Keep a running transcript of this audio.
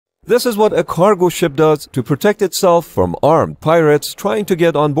This is what a cargo ship does to protect itself from armed pirates trying to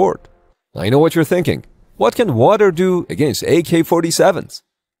get on board. I know what you're thinking. What can water do against AK-47s?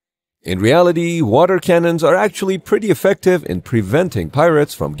 In reality, water cannons are actually pretty effective in preventing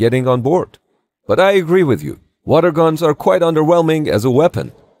pirates from getting on board. But I agree with you. Water guns are quite underwhelming as a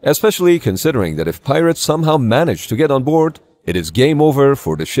weapon, especially considering that if pirates somehow manage to get on board, it is game over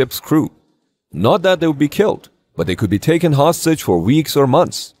for the ship's crew. Not that they would be killed, but they could be taken hostage for weeks or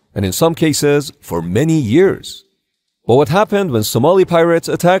months, and in some cases, for many years. But what happened when Somali pirates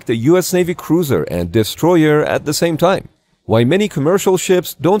attacked a US Navy cruiser and destroyer at the same time? Why many commercial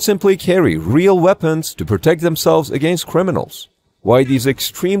ships don't simply carry real weapons to protect themselves against criminals? Why these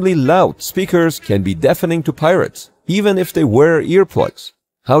extremely loud speakers can be deafening to pirates, even if they wear earplugs?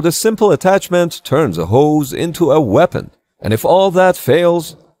 How the simple attachment turns a hose into a weapon? And if all that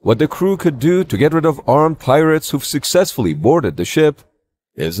fails, what the crew could do to get rid of armed pirates who've successfully boarded the ship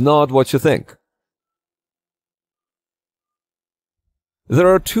is not what you think. There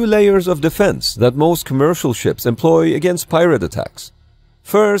are two layers of defense that most commercial ships employ against pirate attacks.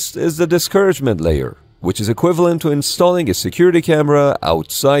 First is the discouragement layer, which is equivalent to installing a security camera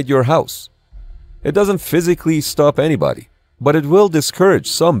outside your house. It doesn't physically stop anybody, but it will discourage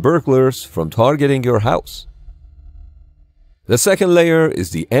some burglars from targeting your house. The second layer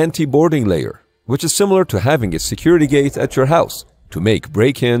is the anti-boarding layer, which is similar to having a security gate at your house to make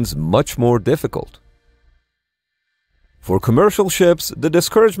break-ins much more difficult. For commercial ships, the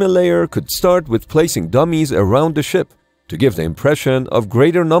discouragement layer could start with placing dummies around the ship to give the impression of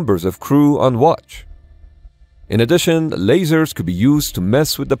greater numbers of crew on watch. In addition, lasers could be used to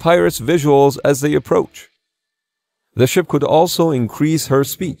mess with the pirates' visuals as they approach. The ship could also increase her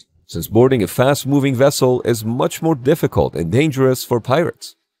speed, since boarding a fast-moving vessel is much more difficult and dangerous for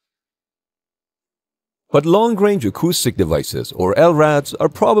pirates. But long-range acoustic devices, or LRADs, are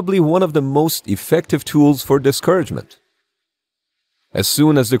probably one of the most effective tools for discouragement. As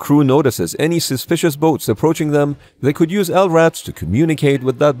soon as the crew notices any suspicious boats approaching them, they could use LRADs to communicate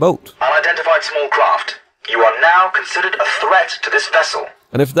with that boat. Unidentified small craft. You are now considered a threat to this vessel.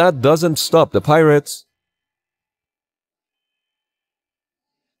 And if that doesn't stop the pirates,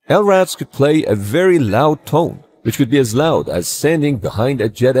 LRADs could play a very loud tone, which could be as loud as standing behind a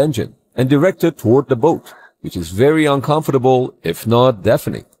jet engine, and directed toward the boat, which is very uncomfortable, if not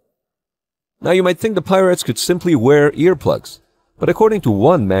deafening. Now you might think the pirates could simply wear earplugs, but according to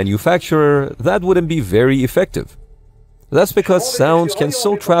one manufacturer, that wouldn't be very effective. That's because sounds can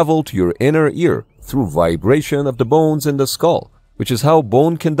still travel to your inner ear through vibration of the bones in the skull, which is how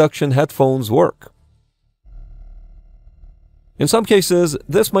bone conduction headphones work. In some cases,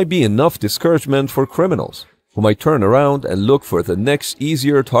 this might be enough discouragement for criminals, who might turn around and look for the next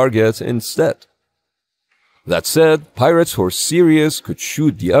easier target instead. That said, pirates who are serious could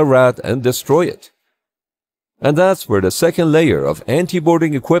shoot the LRAD and destroy it. And that's where the second layer of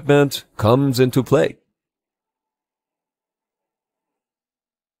anti-boarding equipment comes into play.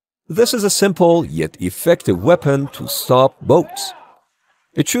 This is a simple yet effective weapon to stop boats.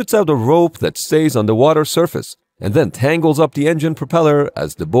 It shoots out a rope that stays on the water surface and then tangles up the engine propeller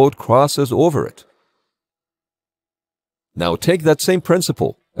as the boat crosses over it. Now take that same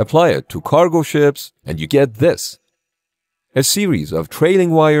principle, apply it to cargo ships, and you get this: a series of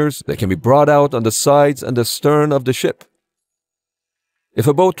trailing wires that can be brought out on the sides and the stern of the ship. If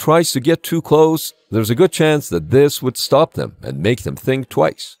a boat tries to get too close, there's a good chance that this would stop them and make them think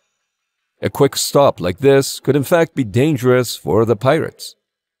twice. A quick stop like this could in fact be dangerous for the pirates.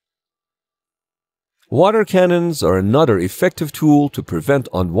 Water cannons are another effective tool to prevent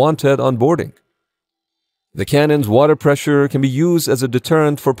unwanted onboarding. The cannon's water pressure can be used as a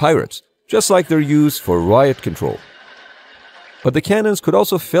deterrent for pirates, just like they're used for riot control. But the cannons could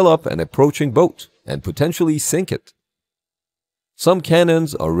also fill up an approaching boat and potentially sink it. Some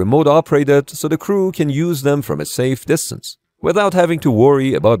cannons are remote operated so the crew can use them from a safe distance, without having to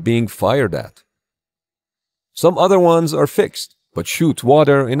worry about being fired at. Some other ones are fixed, but shoot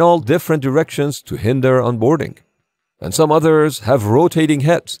water in all different directions to hinder onboarding. And some others have rotating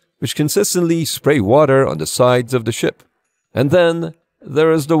heads, which consistently spray water on the sides of the ship. And then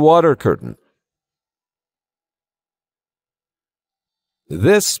there is the water curtain.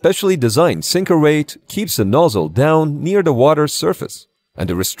 This specially designed sinker weight keeps the nozzle down near the water's surface, and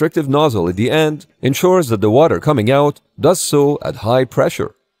the restrictive nozzle at the end ensures that the water coming out does so at high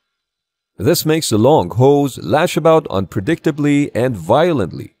pressure. This makes the long hose lash about unpredictably and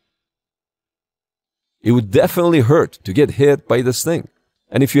violently. It would definitely hurt to get hit by this thing,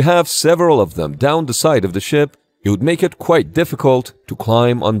 and if you have several of them down the side of the ship, it would make it quite difficult to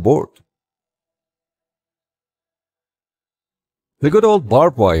climb on board. The good old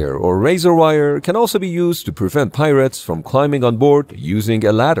barbed wire or razor wire can also be used to prevent pirates from climbing on board using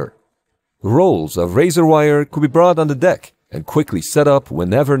a ladder. Rolls of razor wire could be brought on the deck and quickly set up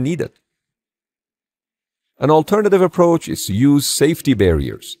whenever needed. An alternative approach is to use safety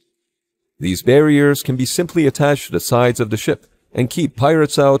barriers. These barriers can be simply attached to the sides of the ship and keep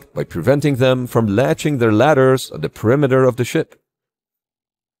pirates out by preventing them from latching their ladders on the perimeter of the ship.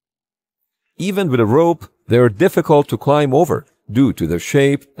 Even with a rope, they are difficult to climb over due to their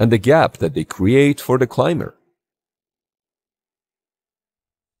shape and the gap that they create for the climber.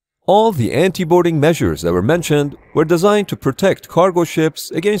 All the anti-boarding measures that were mentioned were designed to protect cargo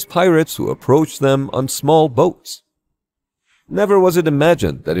ships against pirates who approached them on small boats. Never was it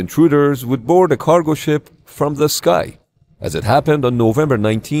imagined that intruders would board a cargo ship from the sky, as it happened on November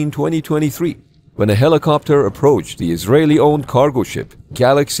 19, 2023, when a helicopter approached the Israeli-owned cargo ship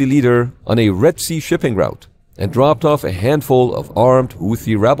Galaxy Leader on a Red Sea shipping route and dropped off a handful of armed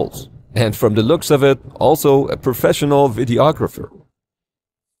Houthi rebels, and from the looks of it, also a professional videographer.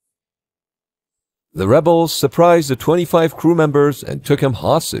 The rebels surprised the 25 crew members and took him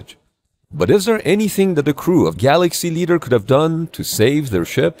hostage. But is there anything that the crew of Galaxy Leader could have done to save their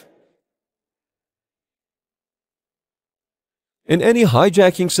ship? In any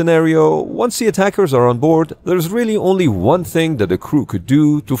hijacking scenario, once the attackers are on board, there's really only one thing that the crew could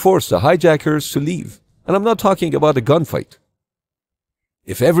do to force the hijackers to leave. And I'm not talking about a gunfight.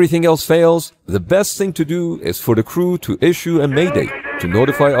 If everything else fails, the best thing to do is for the crew to issue a mayday to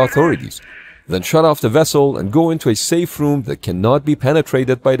notify authorities, then shut off the vessel and go into a safe room that cannot be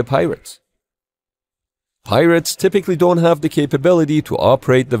penetrated by the pirates. Pirates typically don't have the capability to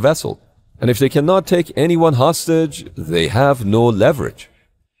operate the vessel, and if they cannot take anyone hostage, they have no leverage.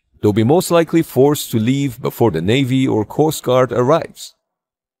 They'll be most likely forced to leave before the Navy or Coast Guard arrives.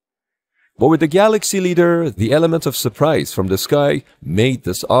 But with the Galaxy Leader, the element of surprise from the sky made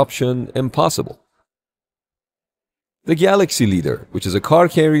this option impossible. The Galaxy Leader, which is a car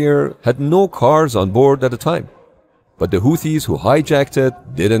carrier, had no cars on board at the time, but the Houthis who hijacked it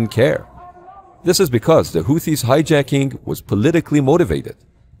didn't care. This is because the Houthis' hijacking was politically motivated,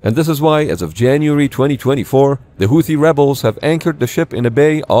 and this is why, as of January 2024, the Houthi rebels have anchored the ship in a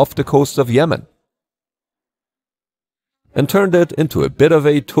bay off the coast of Yemen and turned it into a bit of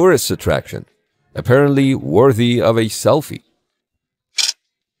a tourist attraction, apparently worthy of a selfie.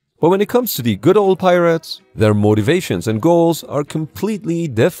 But when it comes to the good old pirates, their motivations and goals are completely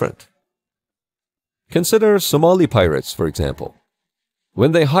different. Consider Somali pirates, for example.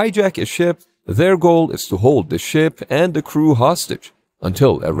 When they hijack a ship, their goal is to hold the ship and the crew hostage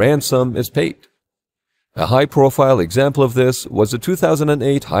until a ransom is paid. A high-profile example of this was the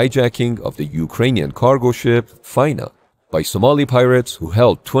 2008 hijacking of the Ukrainian cargo ship Faina by Somali pirates who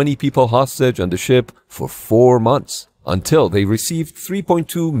held 20 people hostage on the ship for 4 months until they received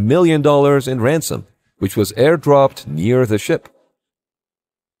 $3.2 million in ransom, which was airdropped near the ship.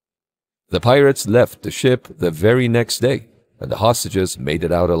 The pirates left the ship the very next day, and the hostages made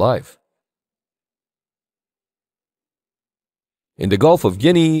it out alive. In the Gulf of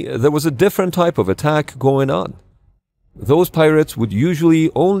Guinea, there was a different type of attack going on. Those pirates would usually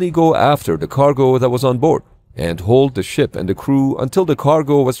only go after the cargo that was on board and hold the ship and the crew until the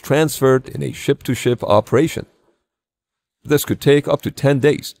cargo was transferred in a ship-to-ship operation. This could take up to 10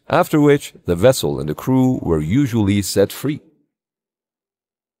 days, after which the vessel and the crew were usually set free.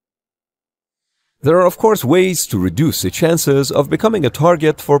 There are of course ways to reduce the chances of becoming a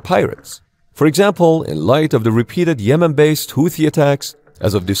target for pirates. For example, in light of the repeated Yemen-based Houthi attacks,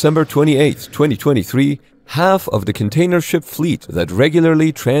 as of December 28, 2023, half of the container ship fleet that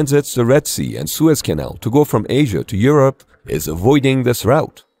regularly transits the Red Sea and Suez Canal to go from Asia to Europe is avoiding this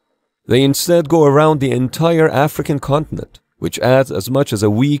route. They instead go around the entire African continent, which adds as much as a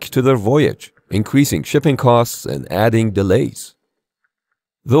week to their voyage, increasing shipping costs and adding delays.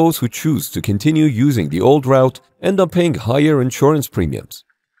 Those who choose to continue using the old route end up paying higher insurance premiums.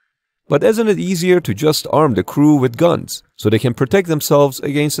 But isn't it easier to just arm the crew with guns so they can protect themselves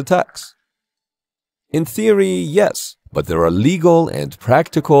against attacks? In theory, yes, but there are legal and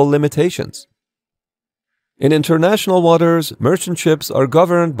practical limitations. In international waters, merchant ships are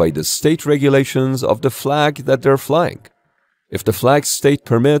governed by the state regulations of the flag that they're flying. If the flag's state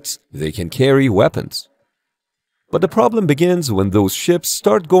permits, they can carry weapons. But the problem begins when those ships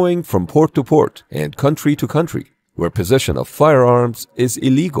start going from port to port and country to country, where possession of firearms is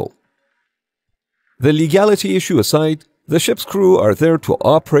illegal. The legality issue aside, the ship's crew are there to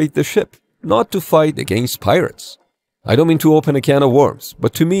operate the ship, not to fight against pirates. I don't mean to open a can of worms,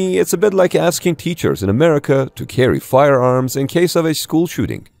 but to me it's a bit like asking teachers in America to carry firearms in case of a school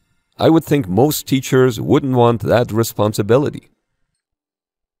shooting. I would think most teachers wouldn't want that responsibility.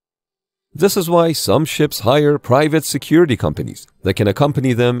 This is why some ships hire private security companies that can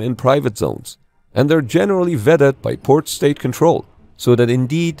accompany them in private zones, and they're generally vetted by port state control, so that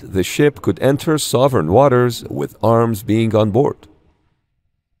indeed the ship could enter sovereign waters with arms being on board.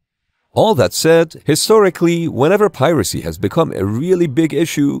 All that said, historically, whenever piracy has become a really big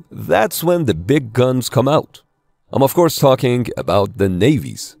issue, that's when the big guns come out. I'm of course talking about the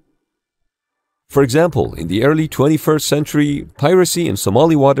navies. For example, in the early 21st century, piracy in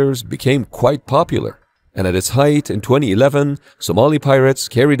Somali waters became quite popular, and at its height in 2011, Somali pirates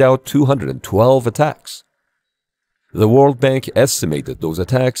carried out 212 attacks. The World Bank estimated those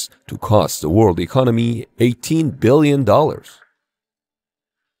attacks to cost the world economy $18 billion.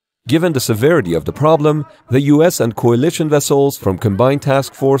 Given the severity of the problem, the US and coalition vessels from Combined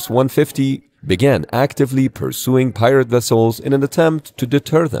Task Force 150 began actively pursuing pirate vessels in an attempt to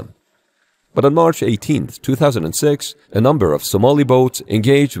deter them. But on March 18, 2006, a number of Somali boats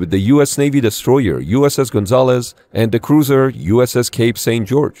engaged with the US Navy destroyer USS Gonzalez and the cruiser USS Cape St.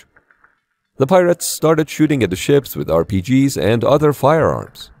 George. The pirates started shooting at the ships with RPGs and other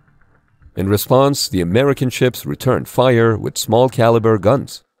firearms. In response, the American ships returned fire with small caliber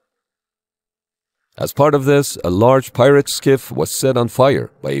guns. As part of this, a large pirate skiff was set on fire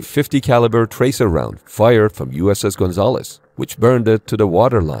by a 50 caliber tracer round fired from USS Gonzalez, which burned it to the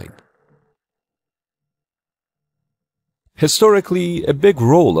waterline. Historically, a big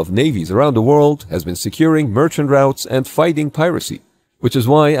role of navies around the world has been securing merchant routes and fighting piracy, which is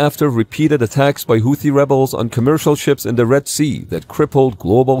why after repeated attacks by Houthi rebels on commercial ships in the Red Sea that crippled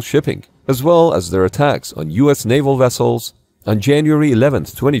global shipping, as well as their attacks on US naval vessels, on January 11,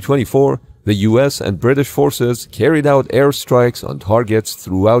 2024, the US and British forces carried out airstrikes on targets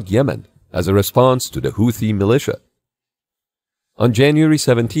throughout Yemen as a response to the Houthi militia. On January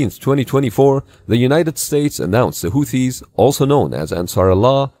 17, 2024, the United States announced the Houthis, also known as Ansar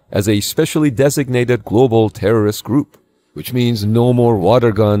Allah, as a specially designated global terrorist group, which means no more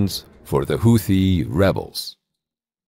water guns for the Houthi rebels.